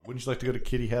Wouldn't you like to go to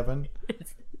Kitty Heaven?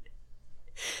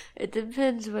 It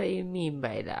depends what you mean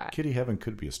by that. Kitty Heaven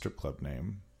could be a strip club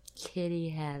name. Kitty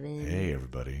Heaven. Hey,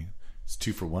 everybody. It's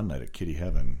 2 for 1 night at Kitty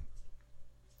Heaven.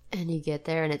 And you get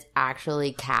there and it's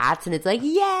actually cats and it's like,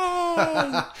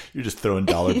 yay! You're just throwing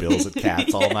dollar bills at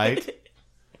cats all night.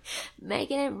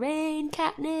 Making it rain,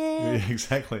 catnip. Yeah,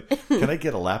 exactly. Can I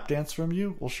get a lap dance from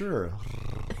you? Well, sure.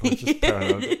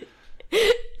 Just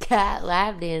Cat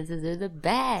lap dances are the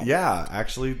best. Yeah,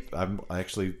 actually,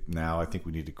 now I think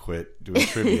we need to quit doing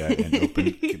trivia and open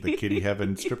the Kitty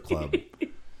Heaven strip club.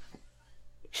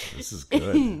 This is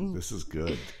good. This is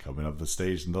good. Coming up the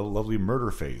stage, the lovely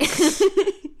Murder Face.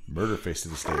 Murder Face to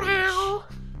the stage.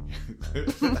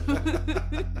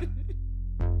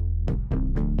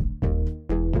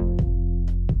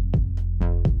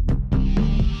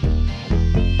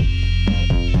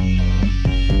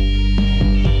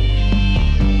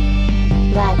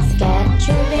 Let's get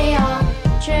trivial.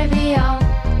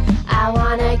 I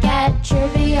wanna get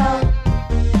trivial.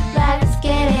 Let's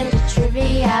get into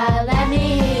trivia. Let me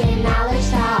hear your knowledge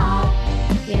talk.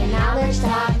 Your knowledge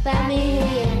talk. Let me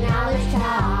hear your knowledge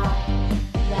talk.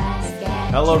 Let's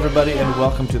get Hello, everybody, and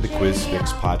welcome to the Quiz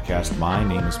Fix podcast. My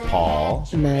name is Paul.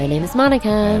 My name is Monica.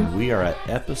 And we are at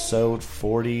episode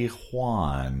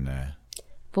 41.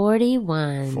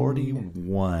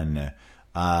 41.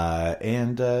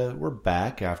 And we're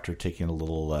back after taking a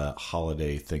little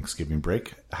holiday Thanksgiving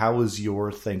break. How was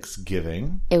your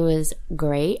Thanksgiving? It was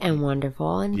great and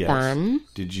wonderful and fun.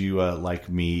 Did you, like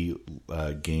me,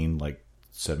 gain like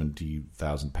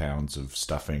 70,000 pounds of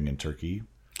stuffing and turkey?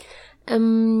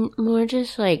 More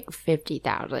just like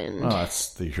 50,000. Oh,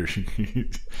 that's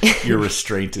your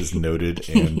restraint is noted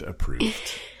and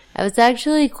approved. I was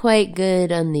actually quite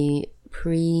good on the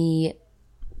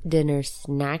dinner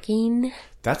snacking.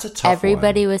 That's a tough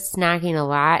Everybody one. was snacking a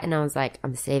lot, and I was like,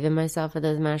 I'm saving myself for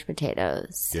those mashed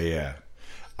potatoes. Yeah.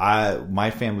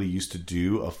 My family used to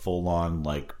do a full-on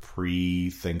like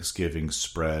pre-Thanksgiving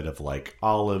spread of like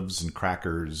olives and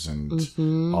crackers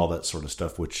and all that sort of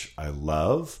stuff, which I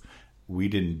love. We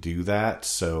didn't do that,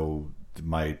 so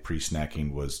my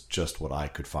pre-snacking was just what I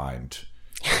could find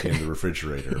in the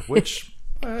refrigerator, which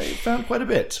I found quite a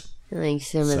bit. Like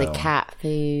some of the cat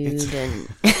food and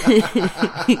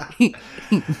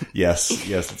yes,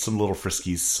 it's some little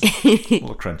Friskies,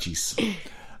 little Crunchies.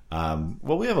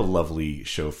 Well, we have a lovely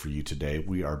show for you today.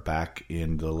 We are back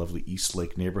in the lovely East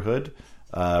Lake neighborhood,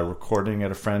 recording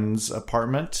at a friend's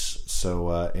apartment.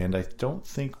 So, and I don't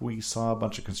think we saw a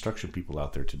bunch of construction people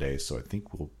out there today. So I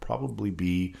think we'll probably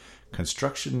be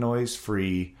construction noise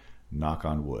free. Knock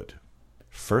on wood.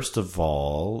 First of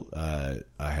all, I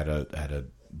had a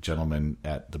gentleman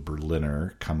at the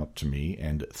Berliner come up to me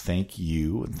and thank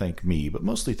me, but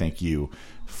mostly thank you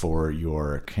for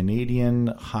your Canadian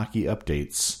hockey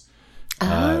updates.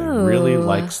 Really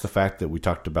likes the fact that we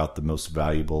talked about the most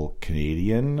valuable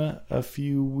Canadian a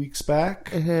few weeks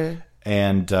back.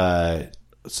 And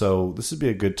so this would be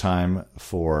a good time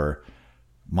for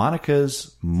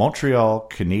Monica's Montreal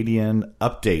Canadian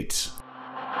update.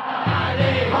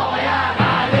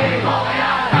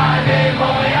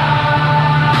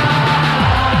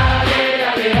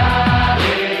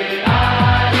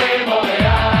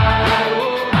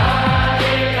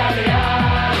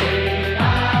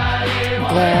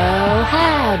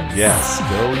 Yes,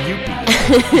 go Youppi.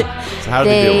 So how did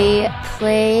they do? They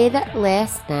played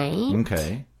last night.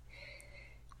 Okay.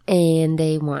 And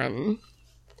they won.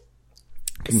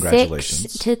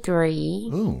 Congratulations.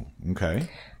 6-3. Ooh, okay.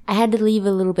 I had to leave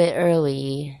a little bit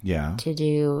early Yeah. to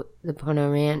do the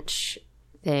Pono Ranch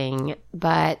thing,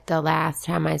 but the last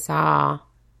time I saw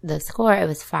the score, it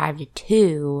was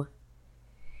 5-2.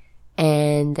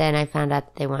 And then I found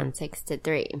out that they won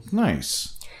 6-3.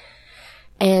 Nice.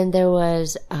 And there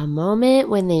was a moment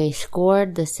when they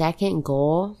scored the second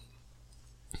goal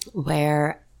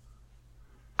where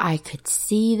I could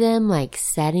see them like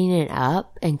setting it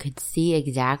up and could see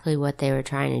exactly what they were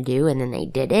trying to do. And then they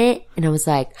did it. And I was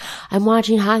like, I'm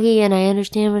watching hockey and I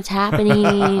understand what's happening.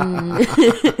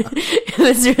 It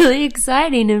was really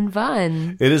exciting and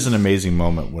fun. It is an amazing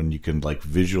moment when you can like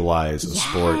visualize a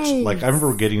sport. Like I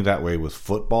remember getting that way with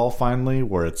football finally,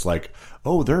 where it's like,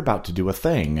 oh, they're about to do a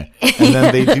thing. And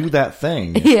then they do that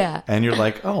thing. Yeah. And you're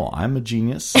like, oh, I'm a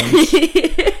genius.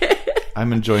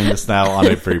 I'm enjoying this now on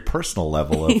a very personal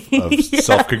level of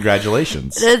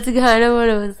self-congratulations. That's kind of what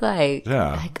it was like.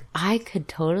 Yeah. Like, I could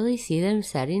totally see them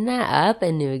setting that up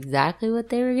and knew exactly what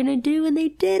they were going to do, and they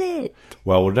did it.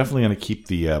 Well, we're definitely going to keep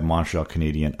the Montreal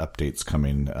Canadian updates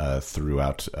coming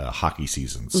throughout hockey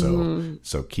season.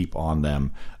 So keep on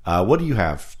them. What do you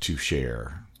have to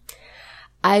share?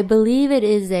 I believe it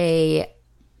is a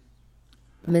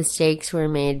mistakes were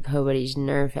made, nobody's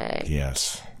nerfed.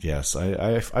 Yes.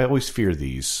 I always fear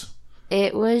these.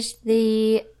 It was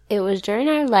during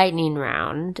our lightning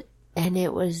round, and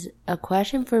it was a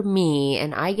question for me,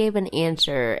 and I gave an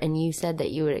answer, and you said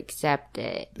that you would accept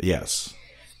it. Yes.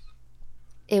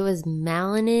 It was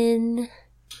melanin.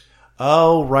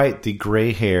 Oh, right. The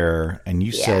gray hair. And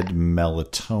you said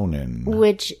melatonin.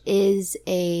 Which is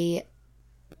a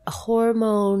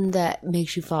hormone that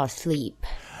makes you fall asleep.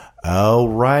 Oh,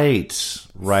 right.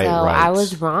 Right. I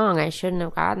was wrong. I shouldn't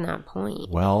have gotten that point.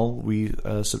 Well, we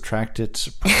subtract it.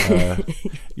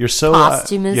 You're so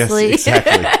posthumously. Yes,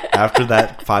 exactly. After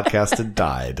that podcast had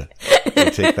died, we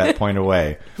take that point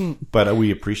away. But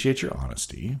we appreciate your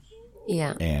honesty.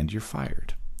 Yeah. And you're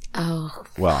fired. Oh.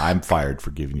 Well, I'm fired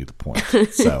for giving you the point.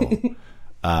 So,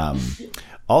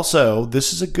 also,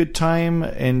 this is a good time,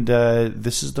 and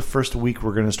this is the first week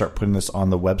we're going to start putting this on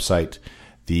the website.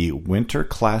 The Winter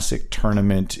Classic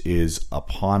tournament is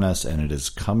upon us, and it is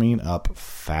coming up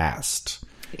fast.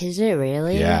 Is it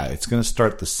really? Yeah, it's going to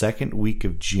start the second week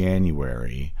of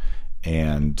January,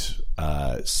 and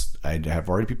I have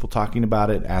already people talking about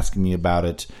it, asking me about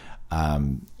it.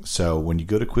 So when you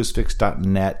go to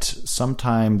quizfix.net,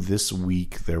 sometime this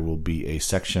week there will be a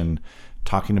section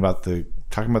talking about the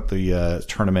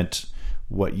tournament,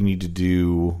 what you need to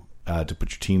do to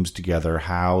put your teams together,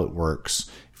 how it works.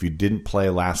 If you didn't play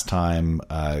last time,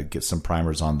 get some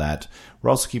primers on that. We're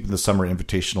also keeping the summer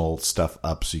invitational stuff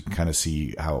up so you can kind of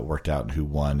see how it worked out and who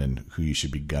won and who you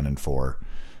should be gunning for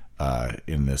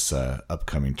in this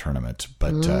upcoming tournament.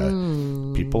 But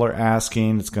people are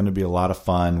asking. It's going to be a lot of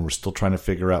fun. We're still trying to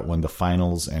figure out when the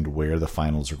finals and where the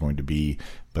finals are going to be,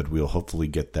 but we'll hopefully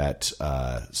get that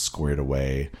squared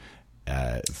away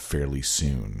fairly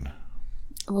soon.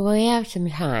 Well, we have some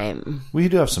time. We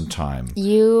do have some time.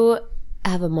 You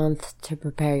have a month to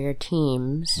prepare your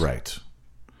teams. Right.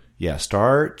 Yeah,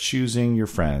 start choosing your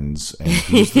friends and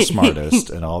who's the smartest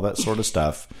and all that sort of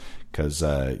stuff, because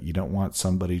you don't want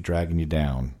somebody dragging you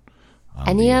down.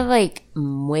 And you have like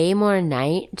way more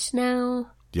nights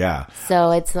now. Yeah.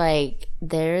 So it's like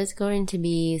there's going to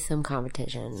be some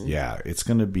competition. Yeah, it's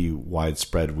going to be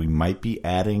widespread. We might be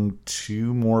adding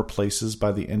 2 more places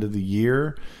by the end of the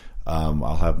year.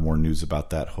 I'll have more news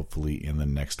about that hopefully in the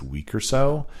next week or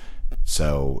so.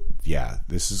 So yeah,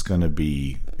 this is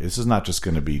not just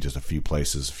going to be just a few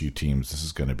places, a few teams. This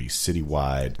is going to be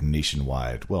citywide,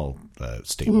 nationwide, well,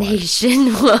 statewide.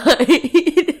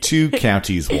 Nationwide. 2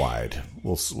 counties wide.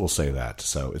 We'll say that.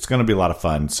 So it's going to be a lot of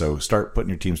fun. So start putting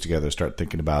your teams together, start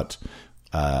thinking about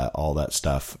all that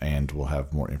stuff, and we'll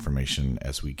have more information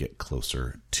as we get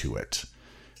closer to it.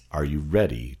 Are you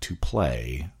ready to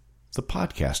play the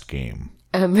podcast game?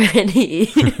 I'm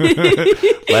ready.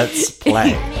 Let's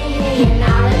play. Your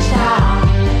knowledge talk.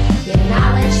 Your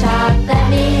knowledge talk. Let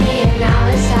me hear your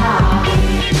knowledge talk.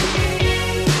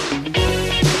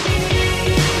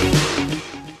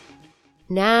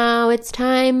 Now it's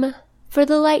time for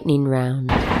the lightning round.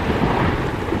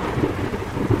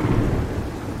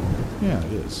 Yeah,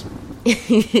 it is.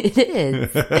 It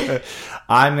is.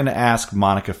 I'm going to ask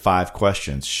Monica 5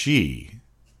 questions. She,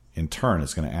 in turn,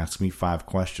 is going to ask me 5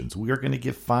 questions. We are going to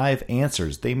give 5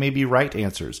 answers. They may be right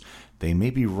answers. They may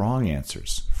be wrong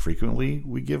answers. Frequently,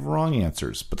 we give wrong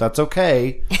answers, but that's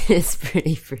okay. It's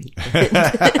pretty frequent.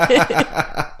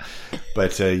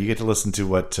 But you get to listen to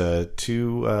what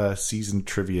 2 seasoned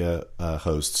trivia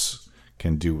hosts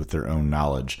can do with their own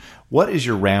knowledge. What is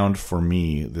your round for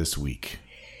me this week?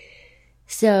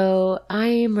 So I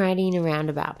am writing a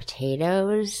round about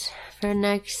potatoes for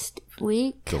next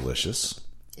week. Delicious.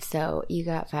 So you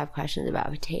got 5 questions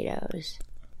about potatoes.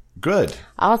 Good.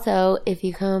 Also, if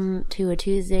you come to a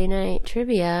Tuesday night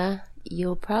trivia,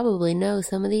 you'll probably know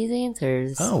some of these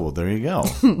answers. Oh, well, there you go.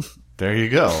 There you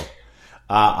go.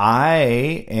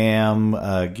 I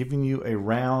am giving you a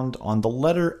round on the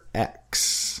letter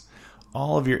X.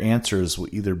 All of your answers will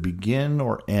either begin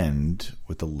or end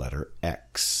with the letter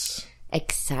X.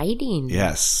 Exciting.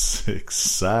 Yes,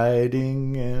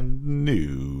 exciting and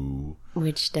new.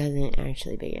 Which doesn't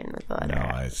actually begin with the letter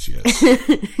X. Yes.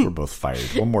 We're both fired.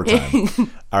 One more time.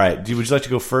 All right. Would you like to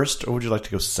go first, or would you like to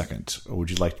go second? Or would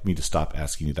you like me to stop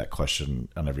asking you that question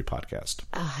on every podcast?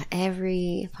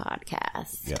 Every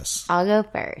podcast. Yes. I'll go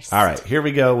first. All right. Here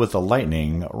we go with the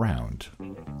lightning round.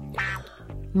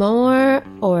 More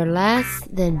or less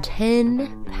than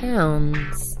 10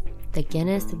 pounds. The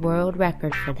Guinness World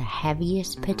Record for the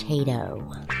heaviest potato.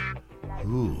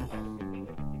 Ooh.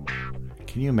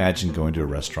 Can you imagine going to a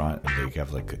restaurant and they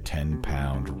have like a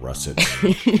 10-pound russet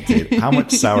potato? How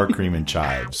much sour cream and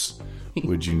chives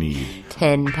would you need?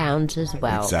 10 pounds as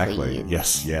well. Exactly.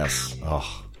 Please. Yes.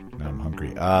 Oh, Now I'm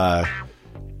hungry. I'm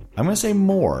going to say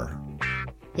more.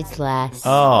 It's less.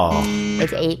 Oh.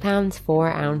 It's 8 pounds,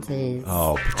 4 ounces.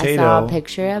 Oh, I potato. saw a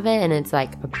picture of it, and it's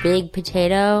like a big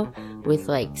potato with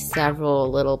like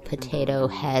several little potato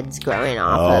heads growing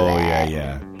off of it.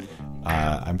 Yeah.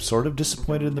 I'm sort of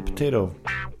disappointed in the potato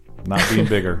not being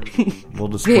bigger. A little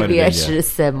disappointed Maybe I in should you. have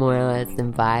said more or less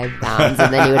than 5 pounds,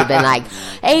 and then you would have been like,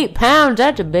 8 pounds,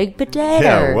 that's a big potato.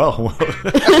 Yeah, well.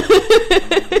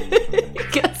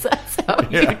 Because that's how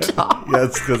you talk. Yeah,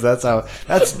 it's because that's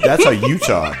how you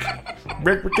talk.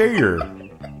 Big potato.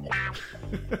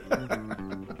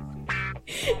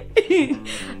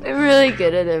 I'm really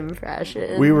good at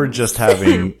impressions. We were just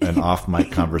having an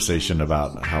off-mic conversation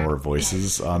about how our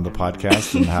voices on the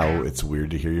podcast and how it's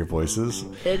weird to hear your voices.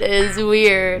 It is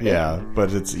weird. Yeah,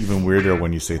 but it's even weirder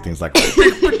when you say things like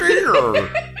big potato.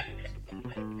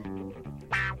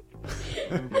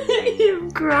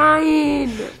 I'm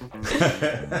crying.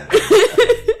 I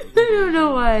don't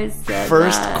know why I said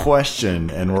First that. question,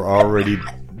 and we're already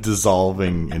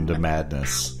dissolving into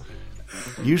madness.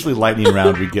 Usually lightning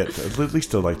round, we get at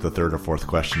least to like the third or fourth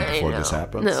question before this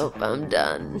happens. Nope, I'm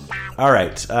done. All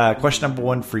right. Question number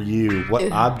 1 for you.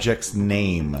 What object's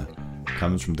name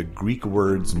comes from the Greek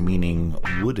words meaning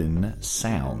wooden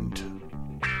sound?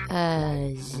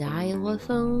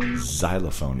 Xylophone?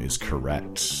 Xylophone is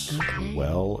correct. Okay.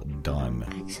 Well done.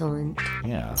 Excellent.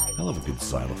 Yeah, I love a good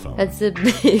xylophone. That's a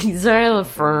big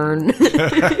xylophone.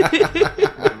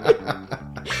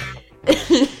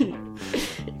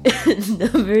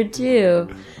 Number 2.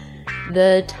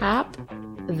 The top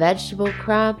vegetable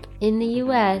crop in the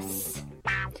U.S.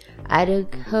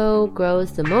 Idaho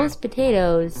grows the most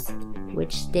potatoes.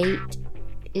 Which state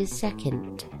is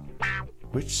second?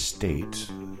 Which state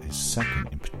is second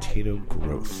in potato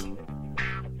growth?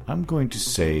 I'm going to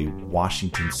say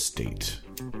Washington State.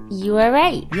 You are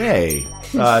right. Yay.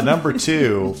 Number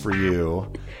 2 for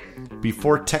you.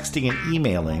 Before texting and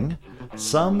emailing,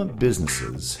 some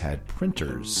businesses had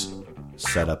printers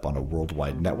set up on a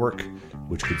worldwide network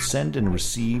which could send and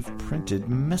receive printed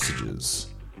messages.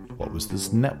 What was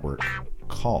this network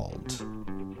called?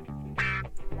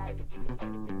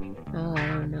 Oh, I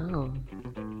don't know.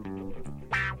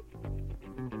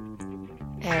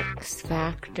 X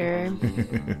Factor.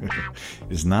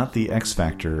 Is not the X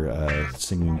Factor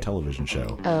singing television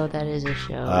show. Oh, that is a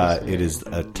show. It is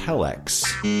a telex.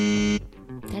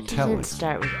 That doesn't telex.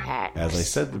 start with X. As I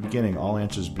said at the beginning, all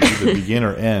answers either begin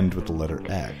or end with the letter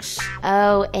X.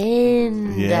 Oh,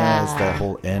 end. Yeah, it's that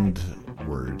whole end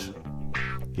word.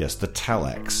 Yes, the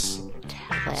telex.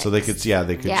 Telex. So they could,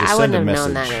 they could Yeah, just I send wouldn't a have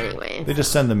message. known that anyway. They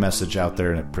just send the message out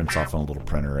there and it prints off on a little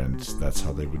printer, and that's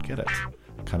how they would get it.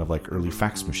 Kind of like early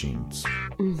fax machines.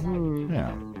 Mm-hmm.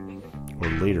 Yeah. Or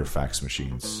later fax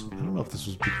machines. I don't know if this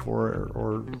was before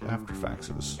or after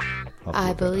faxes.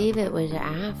 I believe it was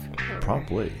after.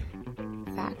 Probably.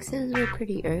 Faxes were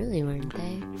pretty early, weren't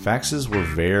they? Faxes were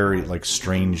very,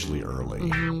 strangely early.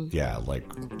 Mm-hmm. Yeah, like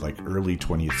early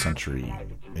 20th century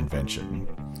invention.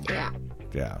 Yeah.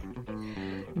 Yeah.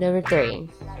 Number 3.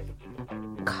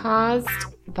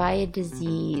 Caused by a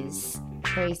disease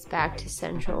traced back to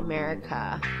Central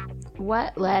America.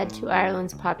 What led to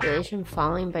Ireland's population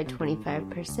falling by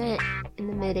 25% in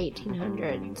the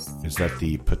mid-1800s? Is that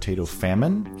the potato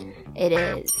famine? It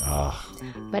is. Ah,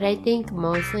 But I think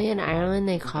mostly in Ireland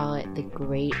they call it the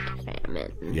Great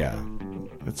Famine. yeah.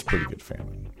 It's a pretty good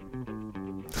famine.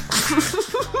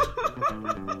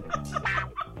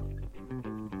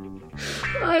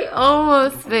 I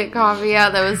almost spit coffee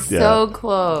out. That was so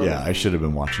close. Yeah, I should have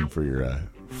been watching for your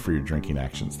drinking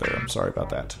actions there. I'm sorry about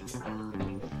that.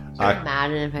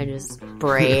 Imagine if I just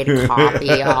sprayed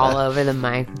coffee all over the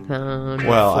microphone.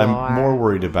 Well, floor. I'm more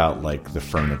worried about the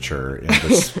furniture in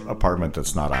this apartment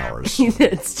that's not ours.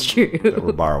 That's true. That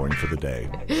we're borrowing for the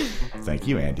day. Thank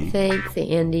you, Andy. Thanks,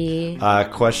 Andy.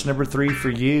 Question number 3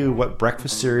 for you. What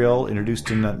breakfast cereal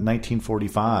introduced in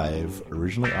 1945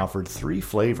 originally offered 3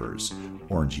 flavors?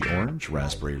 Orangey orange,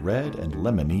 raspberry red, and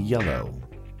lemony yellow.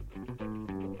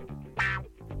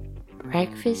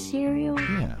 Breakfast cereal?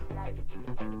 Yeah.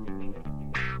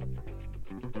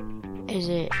 Is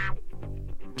it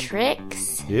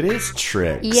Trix? It is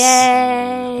Trix.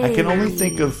 Yay! I can only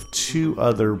think of 2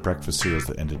 other breakfast cereals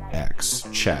that ended X.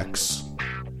 Chex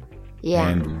Yeah.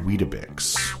 and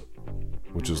Weetabix,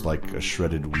 which is like a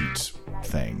shredded wheat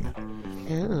thing.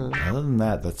 Oh. Other than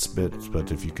that, that's it.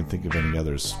 But if you can think of any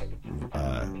others,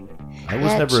 I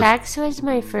was Yeah, never... Chex was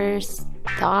my first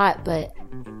thought, but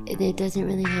it doesn't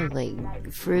really have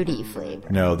like fruity flavor.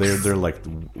 No, they're like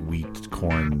wheat,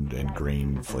 corn, and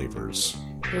grain flavors.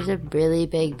 There's a really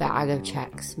big bag of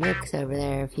Chex Mix over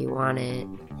there if you want it.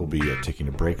 We'll be taking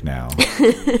a break now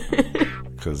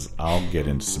because I'll get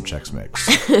into some Chex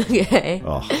Mix. Okay.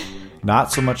 Oh,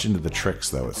 not so much into the tricks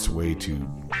though. It's way too.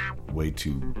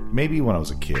 Maybe when I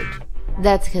was a kid.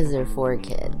 That's because they're for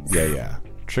kids. Yeah.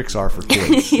 Tricks are for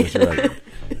kids. That's right.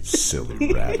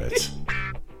 Silly rabbit.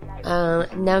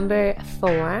 Number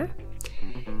 4.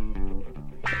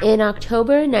 In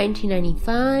October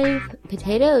 1995,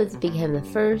 potatoes became the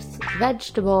first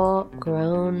vegetable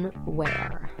grown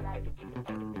where?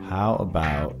 How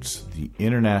about the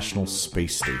International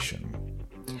Space Station?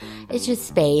 It's just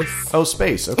space. Oh,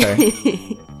 space.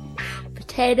 Okay.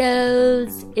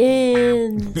 Potatoes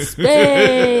in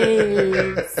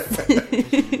space.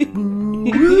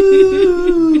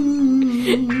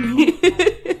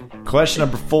 Question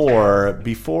number 4.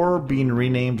 Before being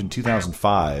renamed in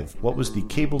 2005, what was the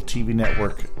cable TV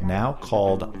network now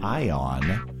called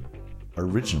ION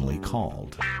originally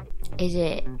called? Is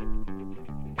it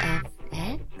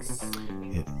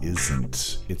FX? It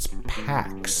isn't. It's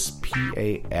PAX.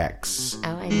 P-A-X. Oh,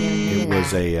 I never heard It of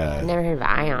was that. a... I've never heard of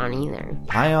Ion either.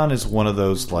 ION is one of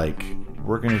those, like,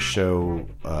 we're going to show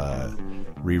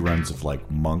reruns of, like,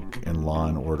 Monk and Law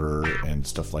and Order and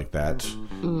stuff like that.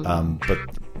 But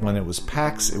when it was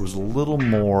PAX, it was a little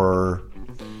more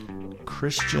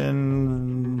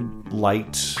Christian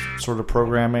light sort of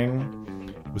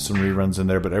programming with some reruns in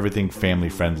there, but everything family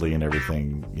friendly and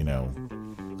everything, you know.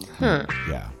 Huh.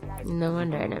 Yeah. No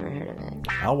wonder I never heard of it.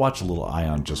 I'll watch a little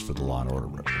ION just for the Law and Order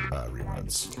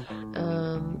reruns.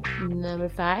 Number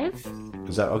 5.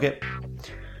 Is that okay?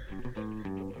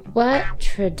 What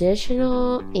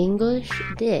traditional English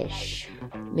dish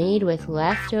made with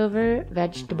leftover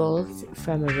vegetables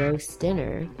from a roast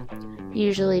dinner,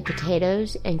 usually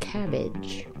potatoes and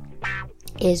cabbage,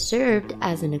 is served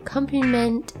as an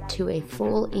accompaniment to a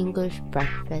full English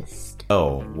breakfast?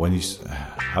 Oh,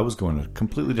 I was going a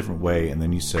completely different way, and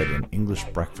then you said an English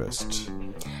breakfast.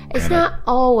 It's not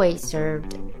always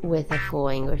served with a full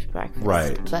English breakfast,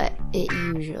 Right. But it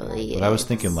usually is. But I was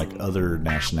thinking like other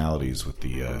nationalities with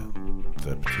the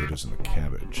potatoes and the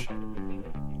cabbage.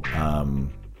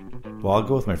 Well, I'll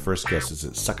go with my first guess. Is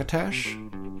it succotash?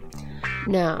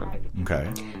 No. Okay.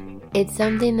 It's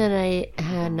something that I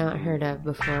had not heard of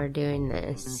before doing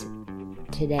this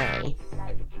today,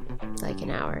 like an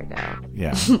hour ago.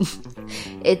 Yeah.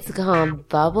 It's called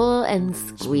Bubble and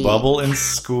Squeak. Bubble and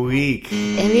Squeak.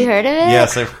 Have you heard of it?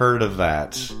 Yes, I've heard of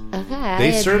that. Okay.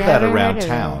 They serve that never around heard of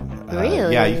town. it.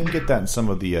 Really? Yeah, you can get that in some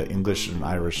of the English and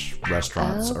Irish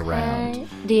restaurants Okay. around.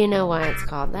 Do you know why it's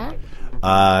called that?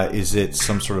 Is it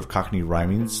some sort of Cockney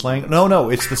rhyming slang? No,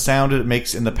 it's the sound it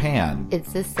makes in the pan.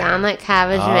 It's the sound that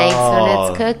cabbage makes when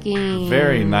it's cooking.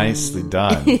 Very nicely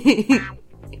done.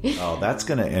 Oh, that's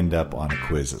going to end up on a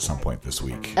quiz at some point this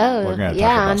week. Oh, we're going to yeah,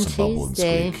 talk about on some Bubble and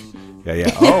Tuesday. Squeak.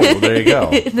 Yeah. Oh, well, there you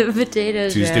go. The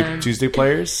potatoes round. Tuesday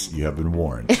players, you have been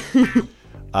warned.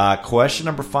 Question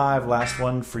number 5, last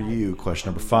one for you. Question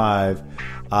number 5.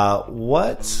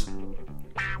 What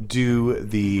do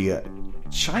the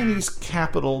Chinese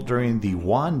capital during the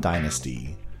Yuan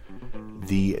dynasty,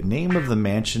 the name of the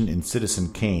mansion in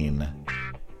Citizen Kane,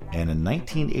 and a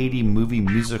 1980 movie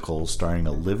musical starring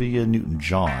Olivia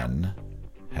Newton-John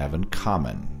have in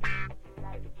common?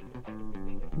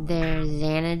 They're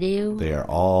Xanadu. They are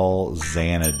all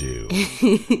Xanadu.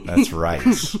 That's right.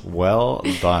 Well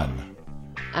done.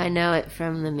 I know it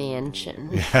from the mansion.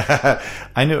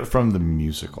 I knew it from the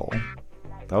musical.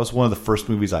 That was one of the first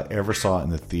movies I ever saw in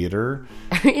the theater.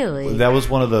 Really? That was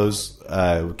one of those,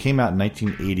 came out in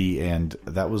 1980, and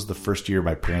that was the first year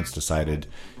my parents decided,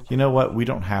 you know what, we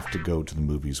don't have to go to the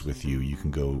movies with you. You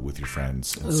can go with your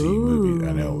friends and see movies.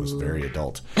 I know, it was very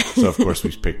adult. So, of course,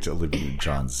 we picked Olivia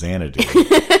Newton-John's Xanadu.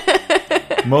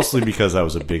 Mostly because I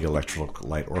was a big Electric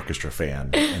Light Orchestra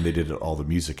fan, and they did all the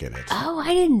music in it. Oh,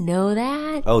 I didn't know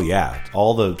that. Oh, yeah.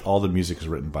 All the music is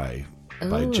written by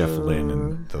Jeff Lynne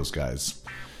and those guys.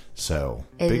 So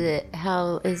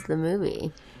How is the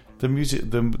movie?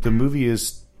 the movie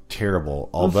is terrible.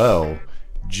 Although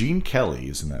Gene Kelly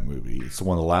is in that movie. It's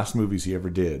one of the last movies he ever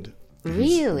did.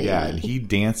 Really? Yeah, and he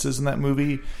dances in that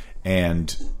movie,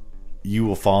 and you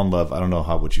will fall in love. I don't know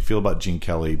what you feel about Gene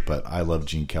Kelly, but I love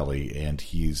Gene Kelly, and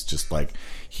he's just like,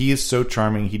 he is so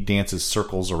charming. He dances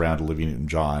circles around Olivia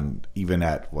Newton-John, even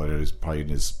at what is probably in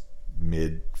his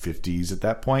mid 50s at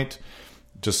that point.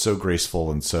 Just so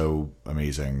graceful and so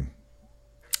amazing.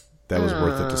 That was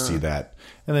worth it to see that.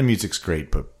 And the music's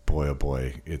great, but boy, oh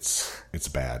boy, it's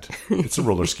bad. It's a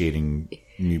roller skating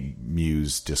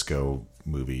muse disco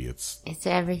movie. It's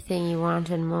everything you want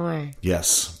and more.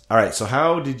 Yes. All right. So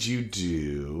how did you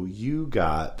do? You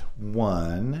got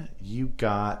 1. You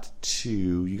got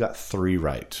 2. You got 3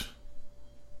 right.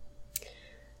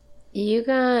 You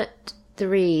got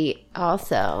 3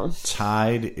 also.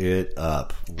 Tied it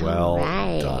up. Well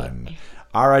right. done.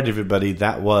 All right, everybody.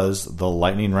 That was the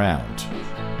lightning round.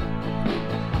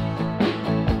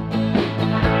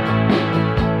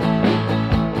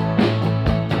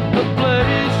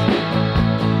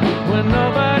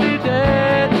 Nobody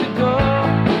dared to go.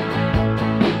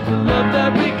 The love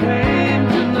that we came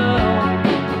to know,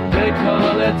 they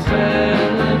call it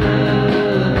Xanadu.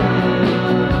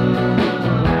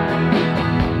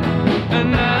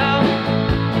 And now,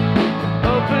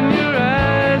 open your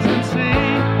eyes and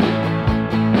see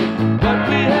what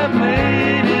we have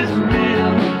made is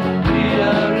real. We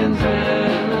are in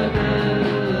Xanadu.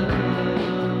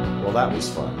 Well, that was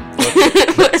fun.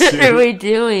 What are we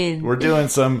doing? We're doing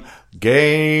some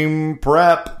game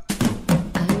prep. All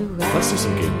right. Let's do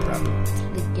some game prep.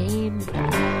 The game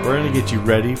prep. We're going to get you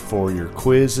ready for your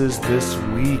quizzes this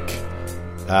week.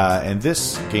 And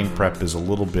this game prep is a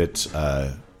little bit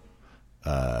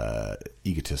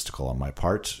egotistical on my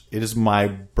part. It is my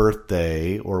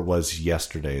birthday, or was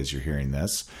yesterday as you're hearing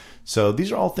this. So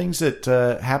these are all things that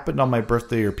happened on my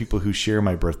birthday, or people who share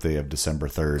my birthday of December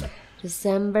 3rd.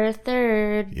 December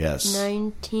 3rd. Yes.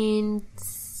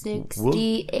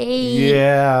 1968.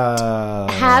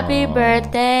 Yeah. Happy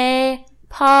birthday,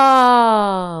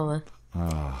 Paul.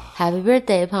 Happy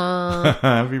birthday, Paul.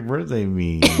 Happy birthday,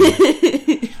 me.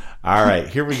 All right,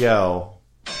 here we go.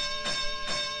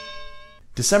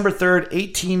 December 3rd,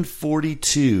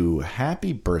 1842.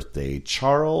 Happy birthday,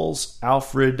 Charles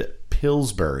Alfred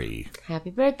Pillsbury. Happy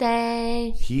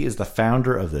birthday. He is the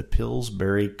founder of the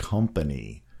Pillsbury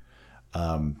Company.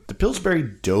 The Pillsbury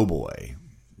Doughboy.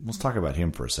 Let's talk about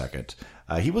him for a second.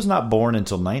 He was not born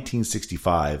until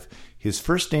 1965. His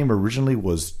first name originally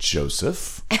was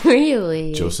Joseph.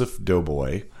 Really? Joseph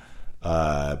Doughboy.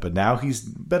 But now he's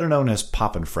better known as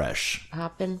Poppin' Fresh.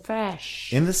 Poppin'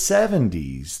 Fresh. In the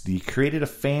 70s, they created a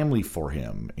family for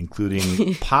him,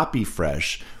 including Poppy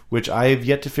Fresh, which I have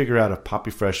yet to figure out if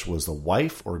Poppy Fresh was the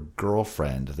wife or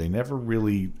girlfriend. They never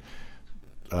really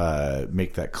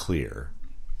make that clear.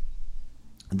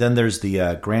 Then there's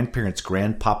the grandparents,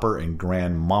 Grandpopper and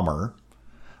Grandmommer,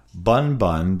 Bun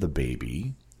Bun, the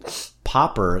baby,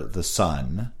 Popper, the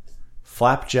son,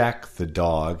 Flapjack, the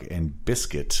dog, and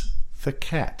Biscuit, the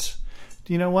cat.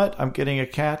 Do you know what? I'm getting a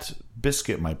cat.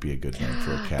 Biscuit might be a good name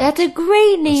for a cat. That's a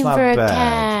great name That's not for a bad.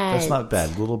 cat. That's not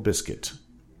bad. Little Biscuit.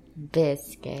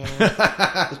 Biscuit.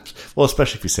 Well,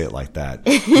 especially if you say it like that.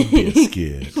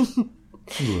 Biscuit.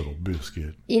 Little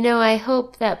Biscuit. You know, I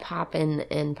hope that Poppin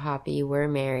and Poppy were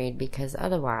married, because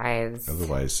otherwise,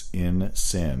 in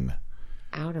sin.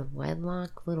 out of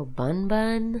wedlock, little Bun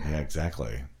Bun. Yeah,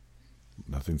 exactly.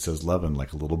 Nothing says lovin'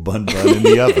 like a little bun in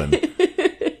the oven.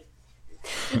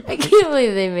 I can't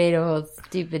believe they made a whole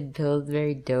stupid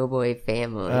Pillsbury Doughboy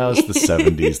family. Well, it's the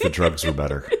 70s. The drugs were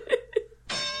better.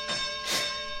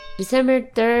 December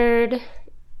 3rd,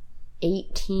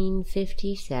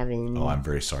 1857. Oh, I'm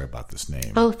very sorry about this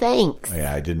name. Oh, thanks.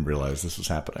 Yeah, I didn't realize this was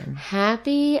happening.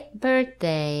 Happy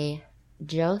birthday,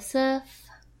 Joseph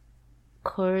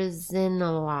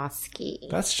Korzeniowski.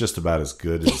 That's just about as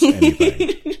good as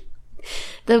anything.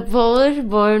 The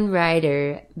Polish-born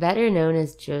writer, better known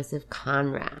as Joseph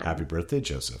Conrad. Happy birthday,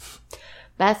 Joseph.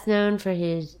 Best known for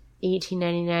his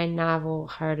 1899 novel,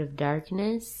 Heart of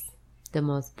Darkness, the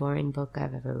most boring book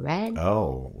I've ever read.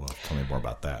 Oh, well, tell me more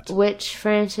about that. Which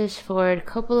Francis Ford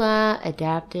Coppola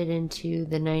adapted into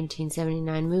the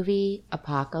 1979 movie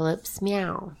Apocalypse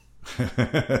Meow.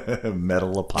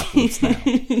 Metal Apocalypse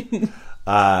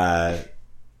Now.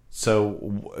 So,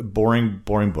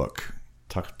 boring book.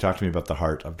 Talk to me about the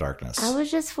Heart of Darkness. I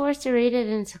was just forced to read it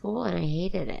in school and I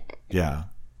hated it. Yeah.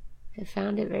 I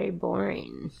found it very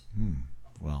boring.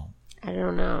 Well, I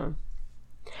don't know.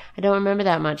 I don't remember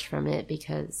that much from it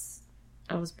because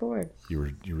I was bored.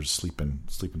 you were sleeping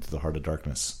through the Heart of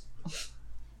Darkness.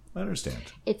 I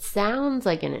understand. It sounds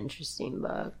like an interesting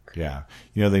book. Yeah.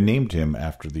 You know, they named him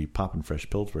after the Poppin' Fresh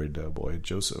Pillsbury Doughboy,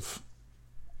 Joseph.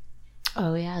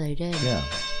 Oh, yeah, they did. Yeah.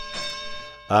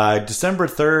 December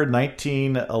 3rd,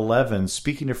 1911.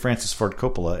 Speaking of Francis Ford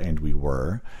Coppola, and we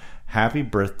were, happy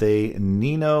birthday,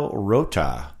 Nino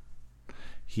Rota.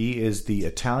 He is the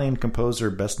Italian composer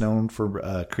best known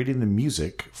for creating the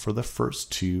music for the first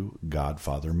 2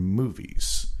 Godfather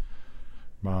movies.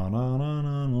 What do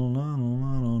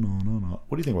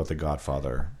you think about The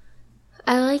Godfather?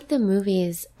 I like the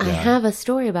movies. I have a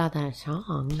story about that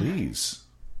song. Please.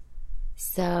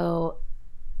 So,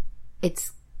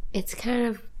 it's kind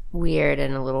of weird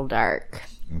and a little dark.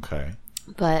 Okay.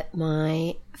 But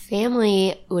my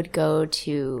family would go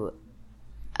to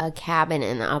a cabin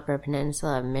in the Upper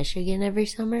Peninsula of Michigan every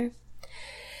summer.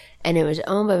 And it was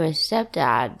owned by my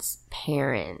stepdad's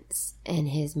parents. And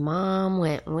his mom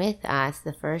went with us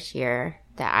the first year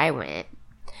that I went.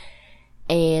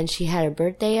 And she had her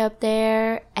birthday up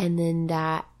there. And then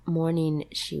that morning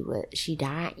she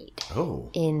died. Oh.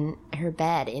 In her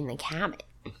bed in the cabin.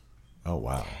 Oh,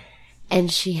 wow.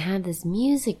 And she had this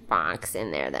music box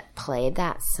in there that played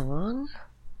that song.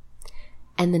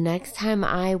 And the next time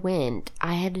I went,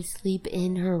 I had to sleep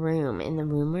in her room, in the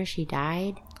room where she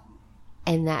died.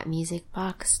 And that music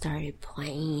box started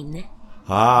playing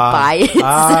by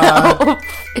itself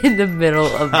in the middle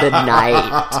of the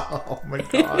night. Oh, my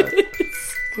God. It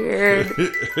scared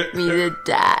me to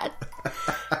death.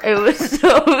 It was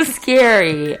so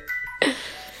scary.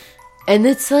 And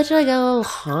it's such like a little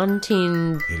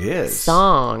haunting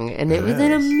song. And it was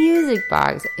in a music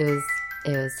box. It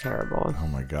was terrible. Oh,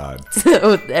 my God.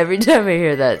 So every time I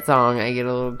hear that song, I get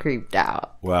a little creeped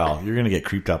out. Well, you're going to get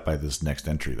creeped out by this next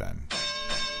entry then.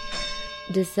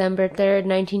 December 3rd,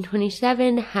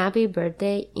 1927. Happy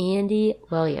birthday, Andy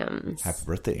Williams. Happy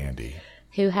birthday, Andy.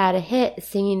 Who had a hit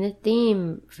singing the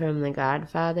theme from The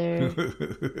Godfather,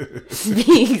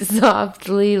 Speak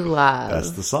Softly, Love.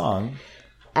 That's the song.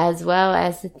 As well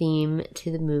as the theme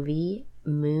to the movie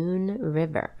Moon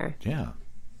River. Yeah.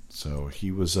 So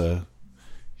he was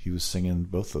singing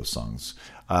both those songs.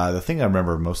 The thing I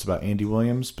remember most about Andy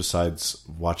Williams, besides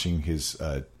watching his,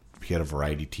 he had a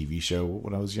variety TV show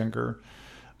when I was younger.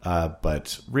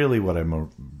 But really what I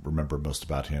remember most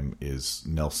about him is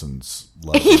Nelson's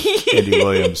love of Andy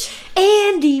Williams.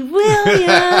 Andy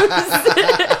Williams!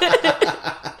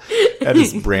 At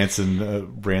his Branson,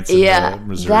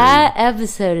 Missouri. That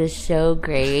episode is so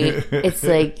great. It's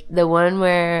like the one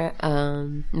where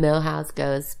Milhouse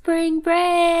goes, spring break!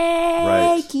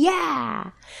 Right. Yeah!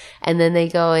 And then they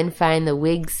go and find the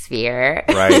wig sphere.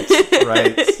 Right.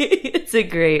 It's a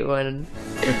great one.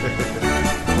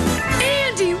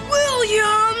 Andy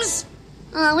Williams!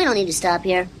 Oh, we don't need to stop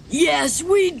here. Yes,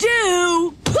 we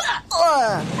do!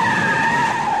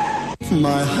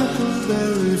 My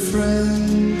huckleberry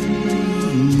friend,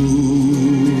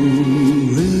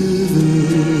 Moon River,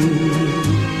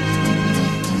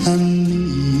 and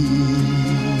me.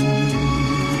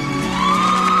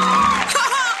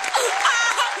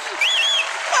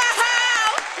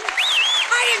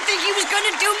 I didn't think he was going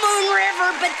to do Moon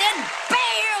River, but then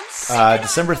bam!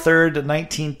 December 3rd,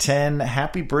 1910.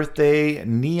 Happy birthday,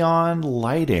 Neon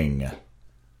Lighting.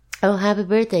 Oh, happy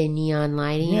birthday, Neon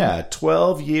Lighting. Yeah,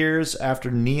 12 years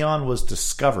after neon was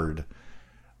discovered,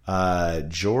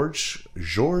 Georges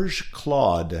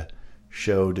Claude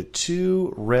showed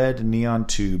 2 red neon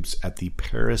tubes at the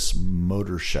Paris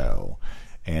Motor Show.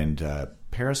 And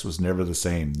Paris was never the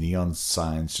same. Neon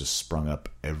signs just sprung up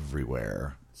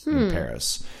everywhere in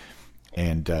Paris.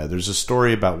 And there's a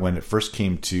story about when it first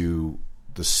came to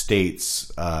the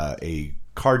States, a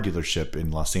car dealership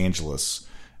in Los Angeles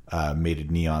made a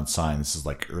neon sign. This is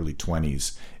like early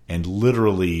 20s. And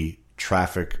literally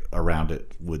traffic around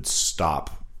it would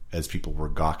stop as people were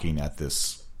gawking at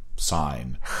this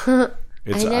sign. I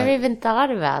never even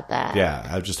thought about that.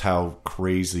 Yeah, just how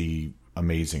crazy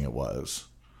amazing it was.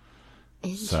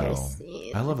 Interesting. So,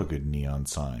 I love a good neon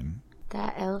sign.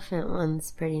 That elephant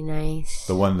one's pretty nice.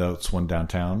 The one that's one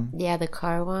downtown? Yeah, the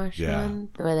car wash one.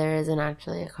 Where there isn't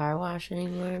actually a car wash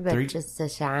anymore, but just a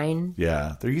sign.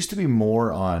 Yeah. There used to be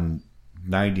more on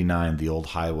 99, the old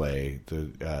highway,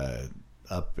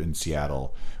 up in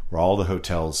Seattle, where all the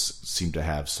hotels seem to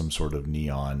have some sort of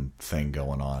neon thing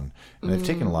going on. And they've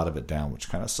taken a lot of it down, which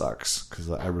kind of sucks, because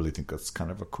I really think that's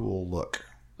kind of a cool look.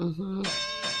 Mm-hmm.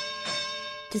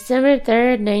 December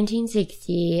 3rd,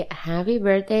 1960. Happy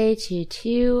birthday to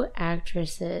 2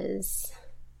 actresses.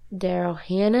 Daryl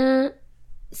Hannah,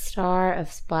 star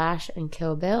of Splash and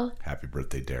Kill Bill. Happy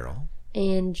birthday, Daryl.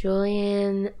 And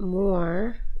Julianne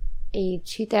Moore, a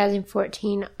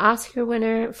 2014 Oscar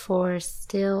winner for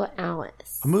Still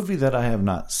Alice. A movie that I have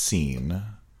not seen.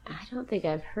 I don't think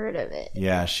I've heard of it.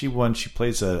 Yeah, she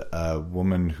plays a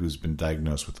woman who's been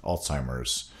diagnosed with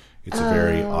Alzheimer's. It's a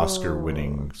very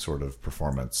Oscar-winning sort of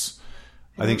performance.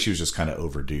 I think she was just kind of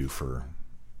overdue for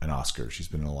an Oscar. She's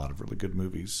been in a lot of really good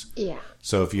movies. Yeah.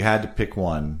 So if you had to pick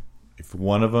one, if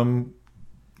one of them,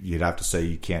 you'd have to say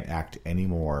you can't act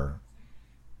anymore,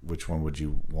 which one would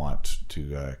you want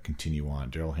to continue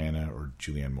on? Daryl Hannah or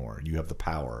Julianne Moore? You have the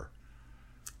power.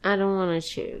 I don't want to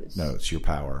choose. No, it's your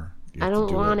power. I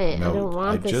don't want it. No, I don't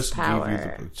want this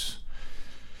power.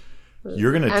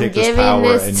 You're going to I'm take this giving power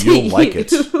this and to you'll like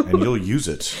it. you. And you'll use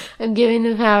it. I'm giving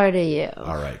the power to you.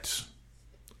 All right.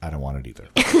 I don't want it either.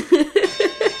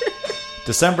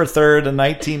 December 3rd,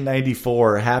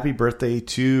 1994. Happy birthday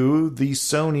to the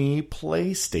Sony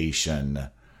PlayStation.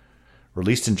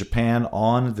 Released in Japan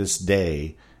on this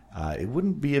day. It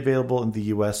wouldn't be available in the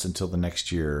U.S. until the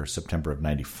next year, September of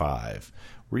 95.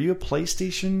 Were you a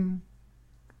PlayStation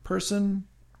person?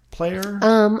 Player?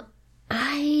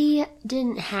 I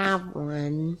didn't have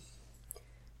one.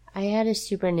 I had a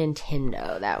Super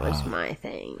Nintendo. That was my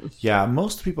thing. Yeah,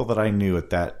 most people that I knew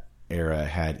at that era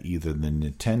had either the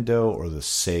Nintendo or the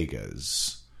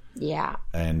Segas. Yeah.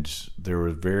 And there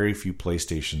were very few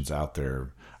PlayStations out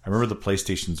there. I remember the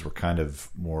PlayStations were kind of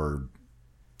more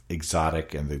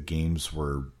exotic and the games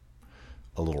were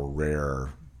a little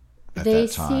rare at They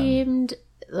that time. seemed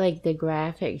like the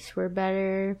graphics were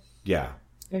better Yeah.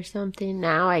 or something.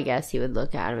 Now I guess you would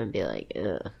look at them and be like,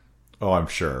 ugh. Oh, I'm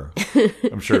sure.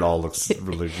 I'm sure it all looks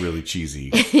really, really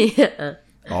cheesy. Yeah.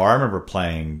 Oh, I remember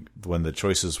playing when the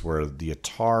choices were the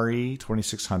Atari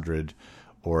 2600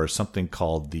 or something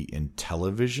called the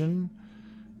Intellivision,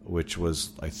 which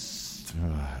was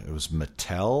it was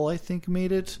Mattel, I think,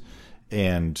 made it,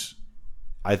 and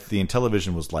the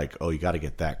Intellivision was like, oh, you got to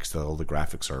get that because all the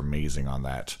graphics are amazing on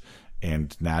that.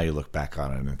 And now you look back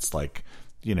on it, and it's like,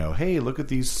 you know, hey, look at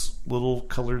these little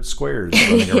colored squares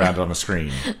running around on a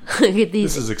screen. Look at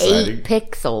these This is exciting. 8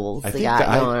 pixels I they think got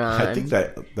that, going on. I think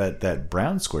that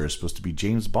brown square is supposed to be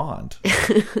James Bond.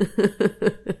 do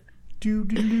do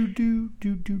do do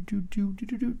do do do do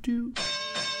do do do.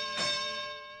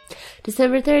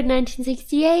 December 3rd,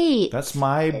 1968. That's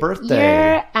my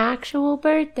birthday. Your actual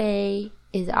birthday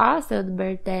is also the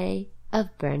birthday of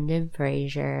Brendan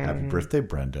Fraser. Happy birthday,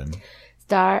 Brendan.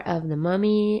 Star of The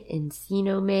Mummy,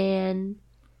 Encino Man,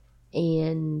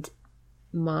 and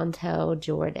Montel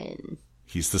Jordan.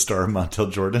 He's the star of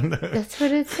Montel Jordan. That's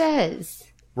what it says.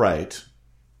 Right.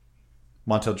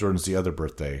 Montel Jordan's the other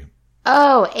birthday.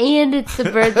 Oh, and it's the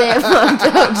birthday of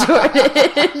Montel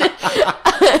Jordan.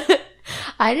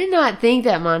 I did not think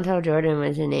that Montel Jordan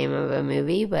was the name of a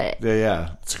movie, but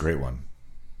Yeah, it's a great one.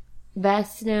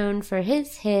 best known for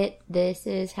his hit, This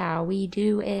Is How We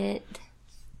Do It.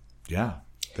 Yeah.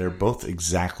 They're both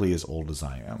exactly as old as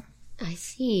I am. I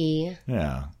see.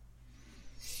 Yeah.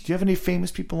 Do you have any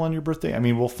famous people on your birthday? I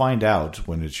mean, we'll find out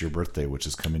when it's your birthday, which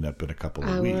is coming up in a couple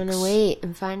of weeks. I want to wait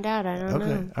and find out. I don't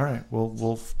know. All right.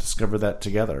 We'll discover that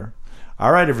together.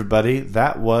 All right, everybody.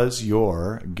 That was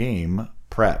your game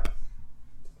prep.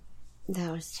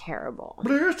 That was terrible.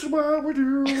 This is what we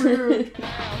do it.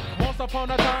 Once upon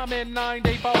a time in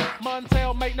 94,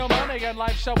 Montel made no money and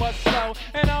life show was slow.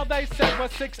 And all they said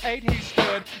was 6'8" he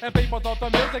stood. And people thought the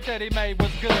music that he made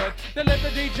was good. They lived the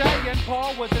DJ and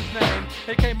Paul was his name.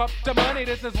 He came up to money,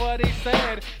 this is what he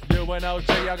said. You and OG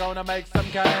are gonna make some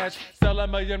cash. Sell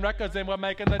 1,000,000 records and we're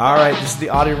making the All right, this is the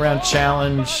audio round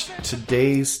challenge.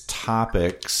 Today's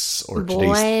topics or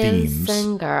today's themes. Boys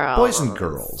and girls. Boys and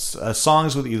girls.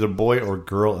 Songs with either boy or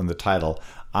girl in the title.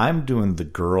 I'm doing the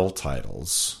girl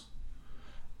titles.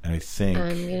 And I think I'm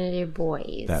going to do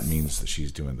boys. that means that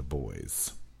she's doing the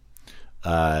boys.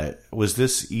 Was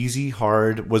this easy,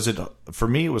 hard? Was it, for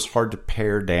me, it was hard to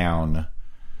pare down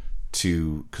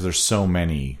to, because there's so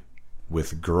many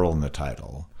with girl in the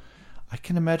title. I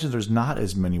can imagine there's not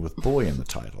as many with boy in the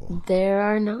title. There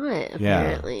are not,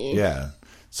 apparently. Yeah.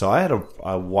 So I had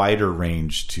a wider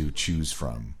range to choose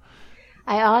from.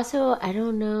 I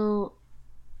don't know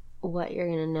what you're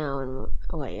going to know and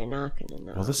what you're not going to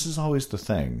know. Well, this is always the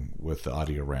thing with the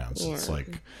audio rounds. Yeah. It's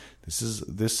like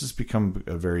this has become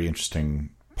a very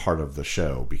interesting part of the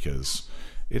show because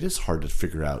it is hard to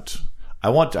figure out. I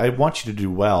want you to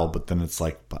do well, but then it's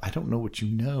like, but I don't know what you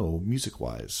know music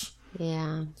wise.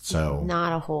 Yeah. So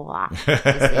not a whole lot is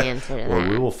the answer to well, that.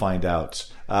 we will find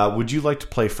out. Would you like to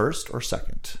play first or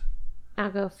second? I'll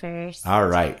go first. All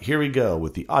right, here we go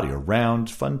with the audio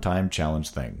round fun time challenge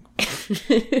thing.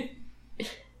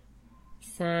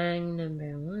 Song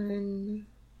number 1.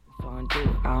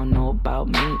 Fondue. I don't know about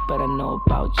me, but I know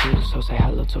about you. So say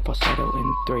hello to falsetto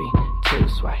in 3, 2,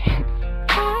 sway.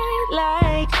 I'd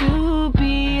like to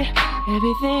be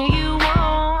everything you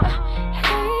want.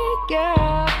 Hey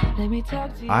girl, let me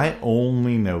talk to you. I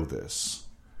only know this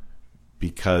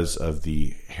because of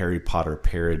the Harry Potter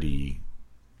parody.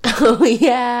 Oh,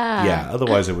 yeah. Yeah,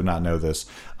 otherwise I would not know this.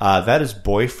 That is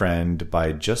Boyfriend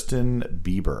by Justin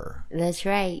Bieber. That's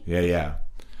right. Yeah.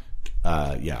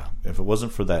 If it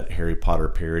wasn't for that Harry Potter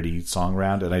parody song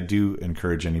round, and I do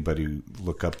encourage anybody to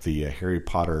look up the Harry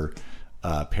Potter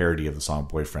parody of the song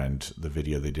Boyfriend, the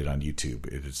video they did on YouTube.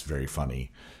 It is very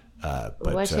funny.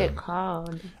 But What's it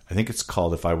called? I think it's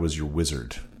called If I Was Your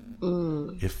Wizard.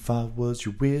 If I was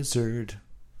your wizard.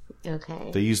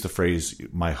 Okay. They use the phrase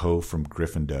 "my hoe from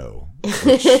Gryffindor,"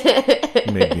 which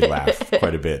made me laugh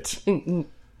quite a bit. And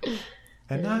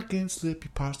I can slip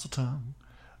your parcel tongue.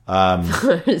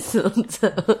 Parcel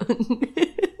tongue.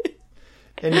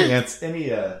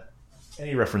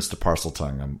 Any reference to parcel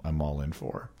tongue, I'm all in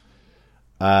for.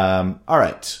 All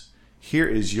right, here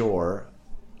is your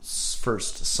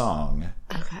first song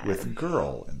with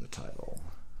 "girl" in the title.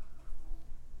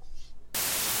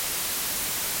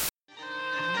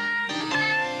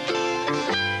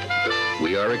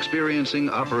 We are experiencing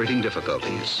operating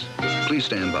difficulties. Please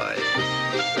stand by.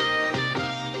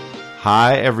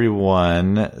 Hi,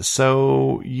 everyone.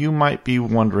 So you might be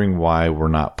wondering why we're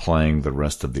not playing the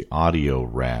rest of the audio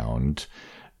round.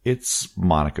 It's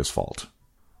Monica's fault.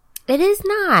 It is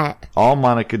not. All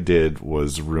Monica did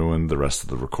was ruin the rest of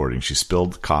the recording. She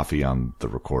spilled coffee on the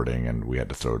recording, and we had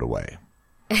to throw it away.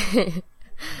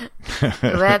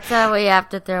 That's how we have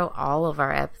to throw all of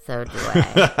our episodes away.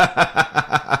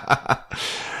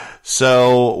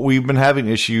 So we've been having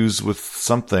issues with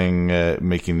something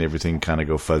making everything kind of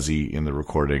go fuzzy in the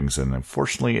recordings, and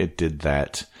unfortunately it did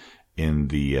that in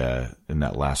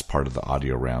that last part of the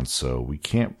audio round, so we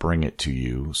can't bring it to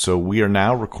you. So we are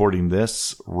now recording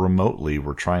this remotely.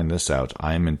 We're trying this out.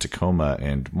 I'm in Tacoma,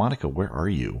 and Monica, where are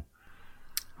you?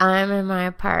 I'm in my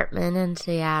apartment in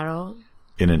Seattle.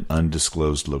 In an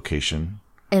undisclosed location?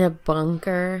 In a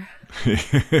bunker.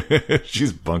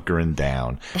 She's bunkering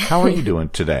down. How are you doing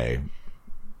today?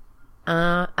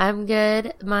 I'm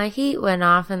good. My heat went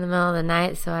off in the middle of the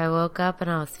night, so I woke up and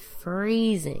I was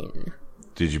freezing.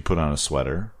 Did you put on a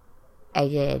sweater? I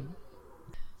did.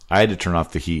 I had to turn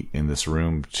off the heat in this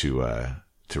room to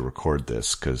record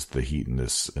this because the heat in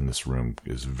this room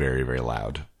is very, very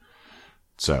loud.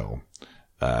 So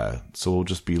we'll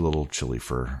just be a little chilly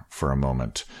for a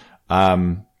moment.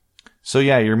 So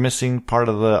yeah, you're missing part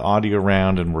of the audio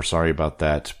round, and we're sorry about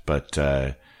that. But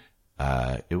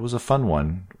it was a fun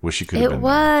one. Wish you could have been there.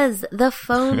 It was the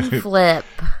phone flip.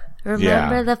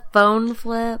 Remember the phone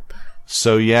flip?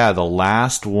 So yeah, the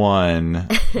last one,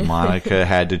 Monica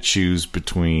had to choose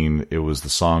between. It was the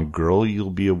song "Girl,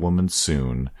 You'll Be a Woman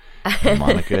Soon." And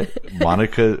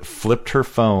Monica flipped her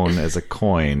phone as a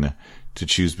coin to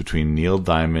choose between Neil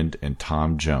Diamond and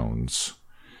Tom Jones.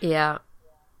 Yeah.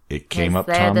 It came up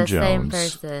Tom Jones. They're the same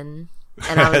person.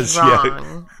 And I was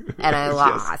wrong. And I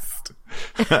lost.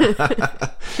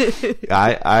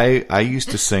 I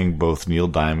used to sing both Neil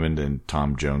Diamond and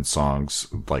Tom Jones songs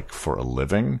like for a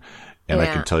living. And I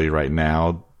can tell you right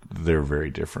now, they're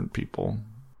very different people.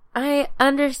 I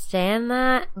understand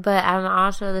that, but I'm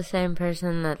also the same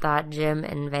person that thought Jim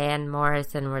and Van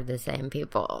Morrison were the same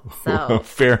people. So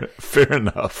fair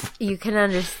enough. You can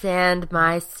understand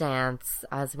my stance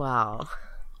as well.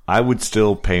 I would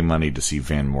still pay money to see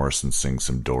Van Morrison sing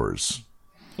some Doors.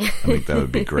 I think that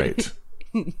would be great.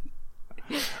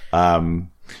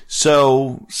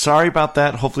 So sorry about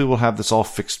that. Hopefully we'll have this all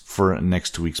fixed for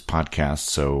next week's podcast.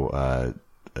 So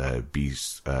be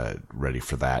ready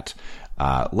for that.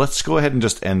 Let's go ahead and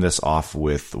just end this off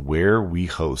with where we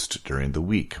host during the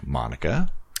week. Monica?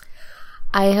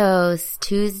 I host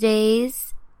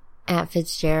Tuesdays at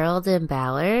Fitzgerald in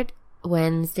Ballard,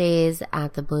 Wednesdays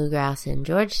at the Bluegrass in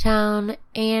Georgetown,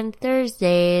 and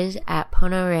Thursdays at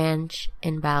Pono Ranch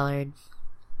in Ballard.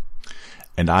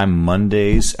 And I'm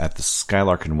Mondays at the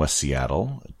Skylark in West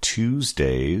Seattle.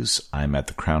 Tuesdays, I'm at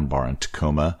the Crown Bar in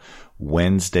Tacoma.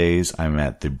 Wednesdays, I'm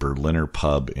at the Berliner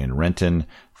Pub in Renton.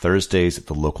 Thursdays at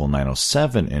the Local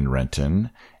 907 in Renton.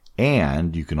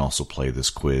 And you can also play this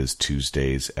quiz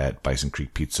Tuesdays at Bison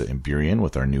Creek Pizza in Burien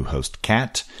with our new host,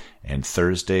 Kat. And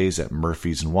Thursdays at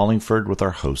Murphy's in Wallingford with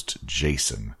our host,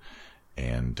 Jason.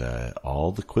 And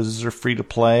all the quizzes are free to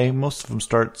play. Most of them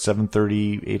start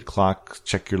 7:30, 8 o'clock.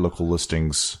 Check your local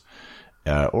listings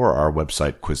or our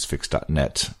website,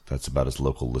 quizfix.net. That's about as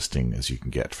local listing as you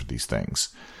can get for these things.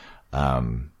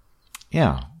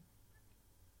 Yeah.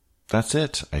 That's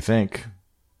it, I think.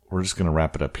 We're just going to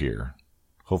wrap it up here.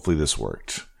 Hopefully this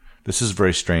worked. This is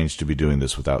very strange to be doing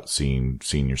this without seeing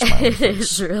your smiling face.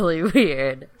 It's really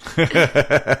weird.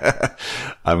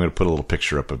 I'm going to put a little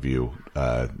picture up of you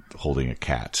holding a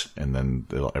cat, and then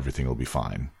everything will be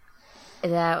fine.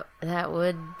 That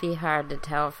would be hard to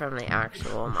tell from the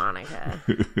actual Monica.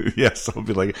 Yes, I'll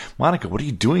be like, Monica, what are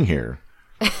you doing here?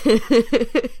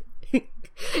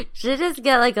 Should just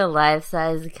get like a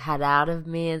life-size cutout of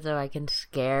me so I can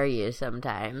scare you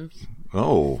sometimes.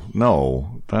 Oh,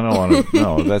 no. I don't want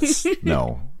to.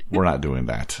 No, we're not doing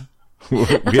that. We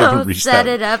haven't reached set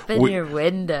that. It up in your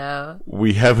window.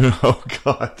 We haven't. Oh,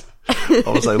 God.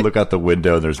 Almost I look out the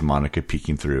window and there's Monica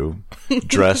peeking through,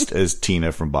 dressed as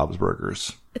Tina from Bob's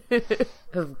Burgers.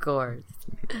 Of course.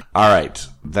 All right.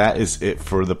 That is it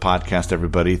for the podcast,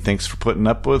 everybody. Thanks for putting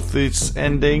up with this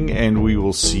ending, and we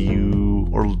will see you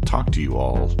or talk to you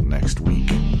all next week.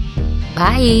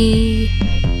 Bye.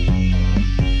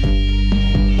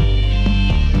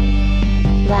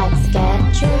 Let's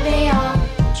get trivia.